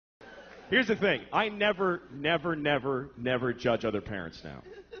Here's the thing. I never judge other parents now.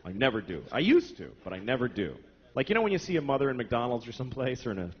 I never do. I used to, but I never do. Like, you know when you see a mother in McDonald's or someplace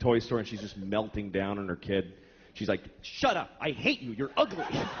or in a toy store and she's just melting down on her kid? She's like, shut up. I hate you. You're ugly.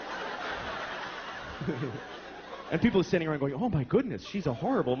 And people are sitting around going, oh, my goodness, she's a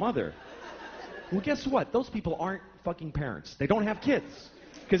horrible mother. Well, guess what? Those people aren't fucking parents. They don't have kids.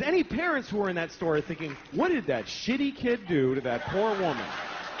 Because any parents who are in that store are thinking, what did that shitty kid do to that poor woman?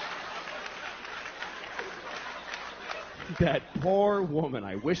 That poor woman.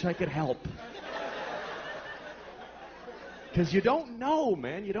 I wish I could help. Because you don't know,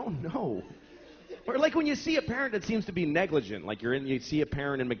 man. You don't know. Or like when you see a parent that seems to be negligent. Like you see a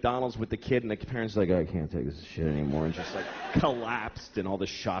parent in McDonald's with the kid, and the parent's like, I can't take this shit anymore, and just like collapsed, and all the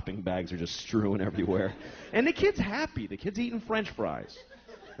shopping bags are just strewn everywhere. And the kid's happy. The kid's eating French fries.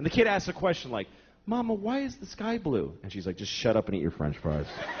 And the kid asks a question like, Mama, why is the sky blue? And she's like, just shut up and eat your French fries.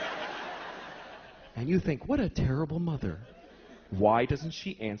 And you think, what a terrible mother. Why doesn't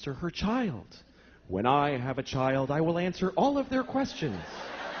she answer her child? When I have a child, I will answer all of their questions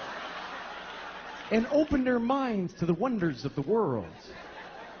and open their minds to the wonders of the world.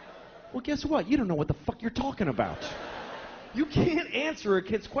 Well, guess what? You don't know what the fuck you're talking about. You can't answer a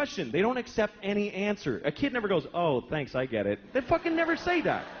kid's question. They don't accept any answer. A kid never goes, oh, thanks, I get it. They fucking never say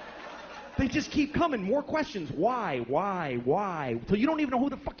that. They just keep coming. More questions. Why? Until you don't even know who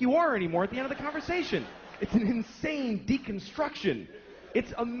the fuck you are anymore at the end of the conversation. It's an insane deconstruction.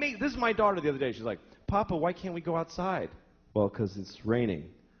 It's amazing. This is my daughter the other day. She's like, Papa, why can't we go outside? Well, because it's raining.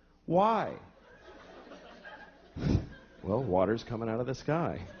 Why? Well, water's coming out of the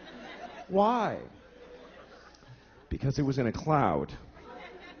sky. Why? Because it was in a cloud.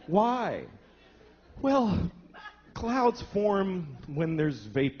 Why? Well, clouds form when there's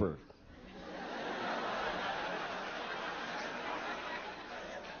vapor.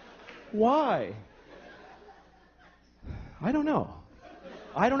 Why? I don't know.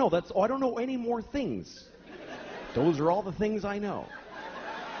 I don't know. I don't know any more things. Those are all the things I know.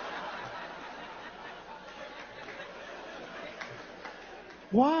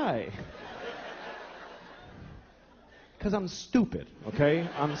 Why? Because I'm stupid, okay?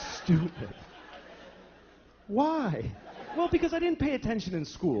 I'm stupid. Why? Well, because I didn't pay attention in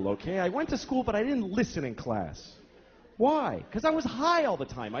school, okay? I went to school, but I didn't listen in class. Why? Because I was high all the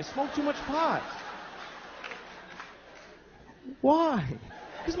time. I smoked too much pot. Why?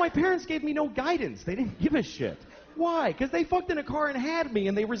 Because my parents gave me no guidance. They didn't give a shit. Why? Because they fucked in a car and had me,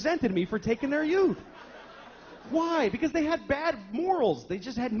 and they resented me for taking their youth. Why? Because they had bad morals. They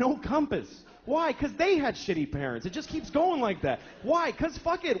just had no compass. Why? Because they had shitty parents. It just keeps going like that. Why? Because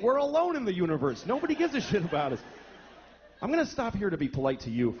fuck it. We're alone in the universe. Nobody gives a shit about us. I'm going to stop here to be polite to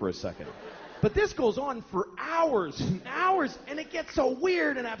you for a second. But this goes on for hours and hours, and it gets so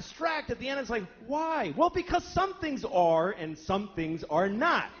weird and abstract at the end. It's like, why? Well, because some things are and some things are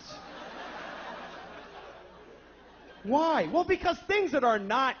not. Why? Well, because things that are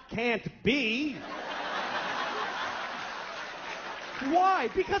not can't be. Why?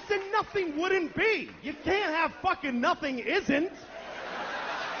 Because then nothing wouldn't be. You can't have fucking nothing isn't.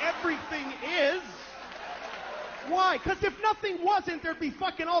 Everything is. Why? Because if nothing wasn't, there'd be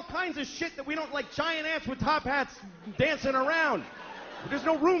fucking all kinds of shit that we don't like, giant ants with top hats dancing around. There's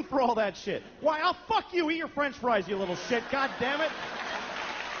no room for all that shit. Why? I'll fuck you. Eat your French fries, you little shit. God damn it.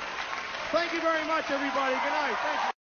 Thank you very much, everybody. Good night. Thank you.